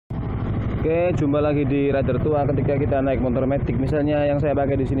Oke, jumpa lagi di Rider Tua ketika kita naik motor Matic. Misalnya yang saya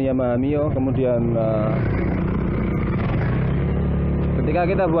pakai di sini Yamaha Mio. Kemudian ketika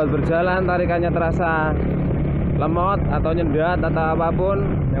kita buat berjalan, tarikannya terasa lemot atau nyendat atau apapun.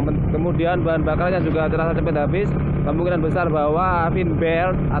 Kemudian bahan bakarnya juga terasa cepat habis. Kemungkinan besar bahwa fin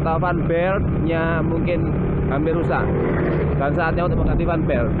belt atau fan beltnya mungkin hampir rusak. Dan saatnya untuk mengganti fan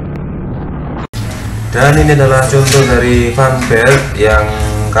belt. Dan ini adalah contoh dari fan belt yang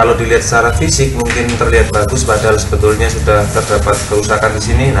kalau dilihat secara fisik mungkin terlihat bagus, padahal sebetulnya sudah terdapat kerusakan di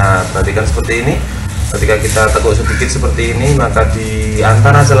sini. Nah, perhatikan seperti ini. Ketika kita tekuk sedikit seperti ini, maka di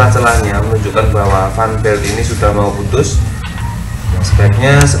antara celah-celahnya menunjukkan bahwa fan belt ini sudah mau putus. Nah,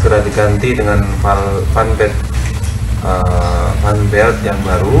 sebaiknya segera diganti dengan fan belt yang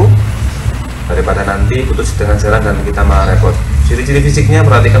baru daripada nanti putus di tengah jalan dan kita malah repot. Ciri-ciri fisiknya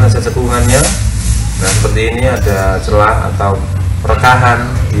perhatikan saja cekungannya. Nah, seperti ini ada celah atau perekahan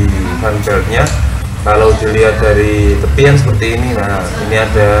di fan beltnya. Kalau dilihat dari tepian seperti ini, nah ini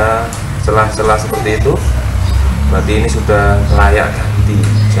ada celah-celah seperti itu, berarti ini sudah layak ganti.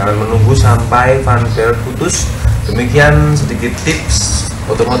 Jangan menunggu sampai fan belt putus. Demikian sedikit tips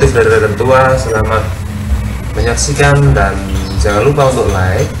otomotif dari Rider Tua. Selamat menyaksikan dan jangan lupa untuk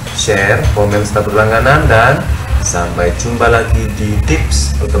like, share, komen serta berlangganan, dan sampai jumpa lagi di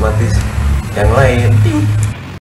tips otomotif yang lain.